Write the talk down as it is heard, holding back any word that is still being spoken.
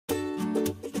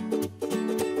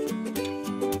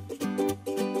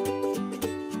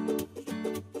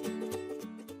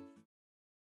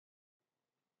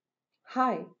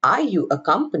Hi, are you a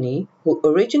company who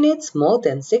originates more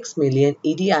than 6 million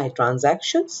EDI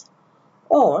transactions?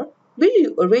 Or will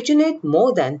you originate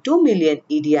more than 2 million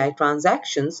EDI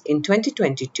transactions in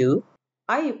 2022?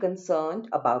 Are you concerned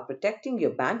about protecting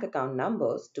your bank account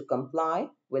numbers to comply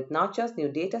with NACHA's new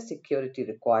data security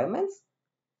requirements?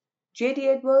 JD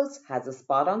Edwards has a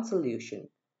spot on solution.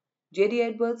 JD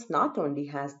Edwards not only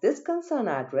has this concern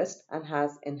addressed and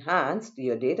has enhanced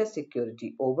your data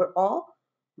security overall,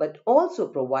 but also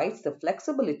provides the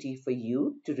flexibility for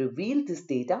you to reveal this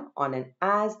data on an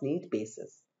as-need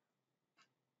basis.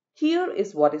 Here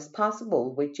is what is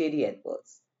possible with JD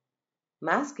Edwards.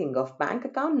 Masking of bank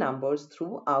account numbers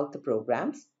throughout the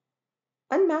programs,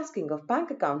 unmasking of bank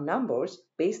account numbers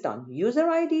based on user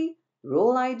ID,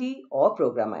 role ID, or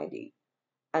program ID,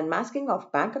 unmasking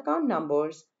of bank account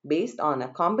numbers based on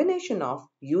a combination of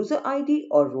user ID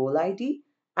or role ID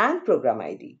and program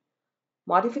ID,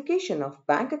 modification of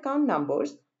bank account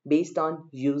numbers based on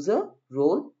user,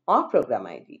 role, or program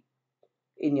ID.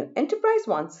 In your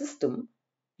EnterpriseOne system,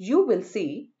 you will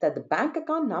see that the bank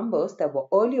account numbers that were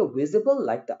earlier visible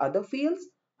like the other fields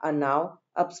are now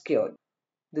obscured.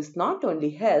 This not only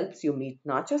helps you meet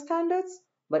NACHA standards,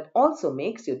 but also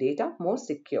makes your data more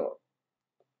secure.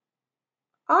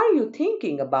 Are you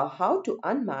thinking about how to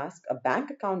unmask a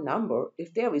bank account number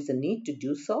if there is a need to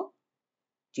do so?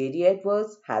 JD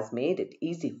Edwards has made it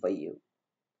easy for you.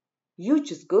 You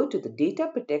just go to the Data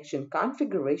Protection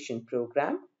Configuration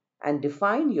program and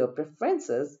define your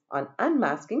preferences on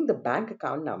unmasking the bank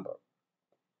account number.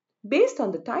 Based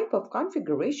on the type of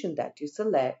configuration that you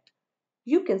select,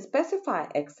 you can specify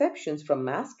exceptions from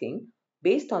masking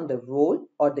based on the role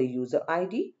or the user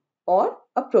ID or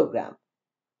a program.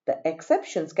 The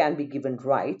exceptions can be given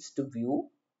rights to view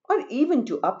or even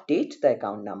to update the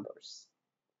account numbers.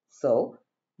 So,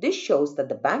 this shows that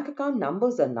the bank account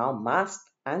numbers are now masked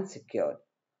and secured.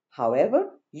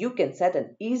 However, you can set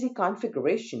an easy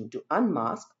configuration to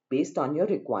unmask based on your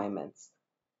requirements.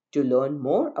 To learn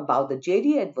more about the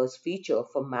JD Edwards feature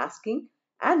for masking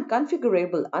and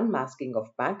configurable unmasking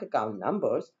of bank account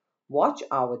numbers, watch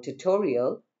our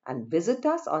tutorial and visit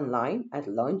us online at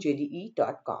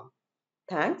learnjde.com.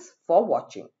 Thanks for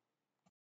watching.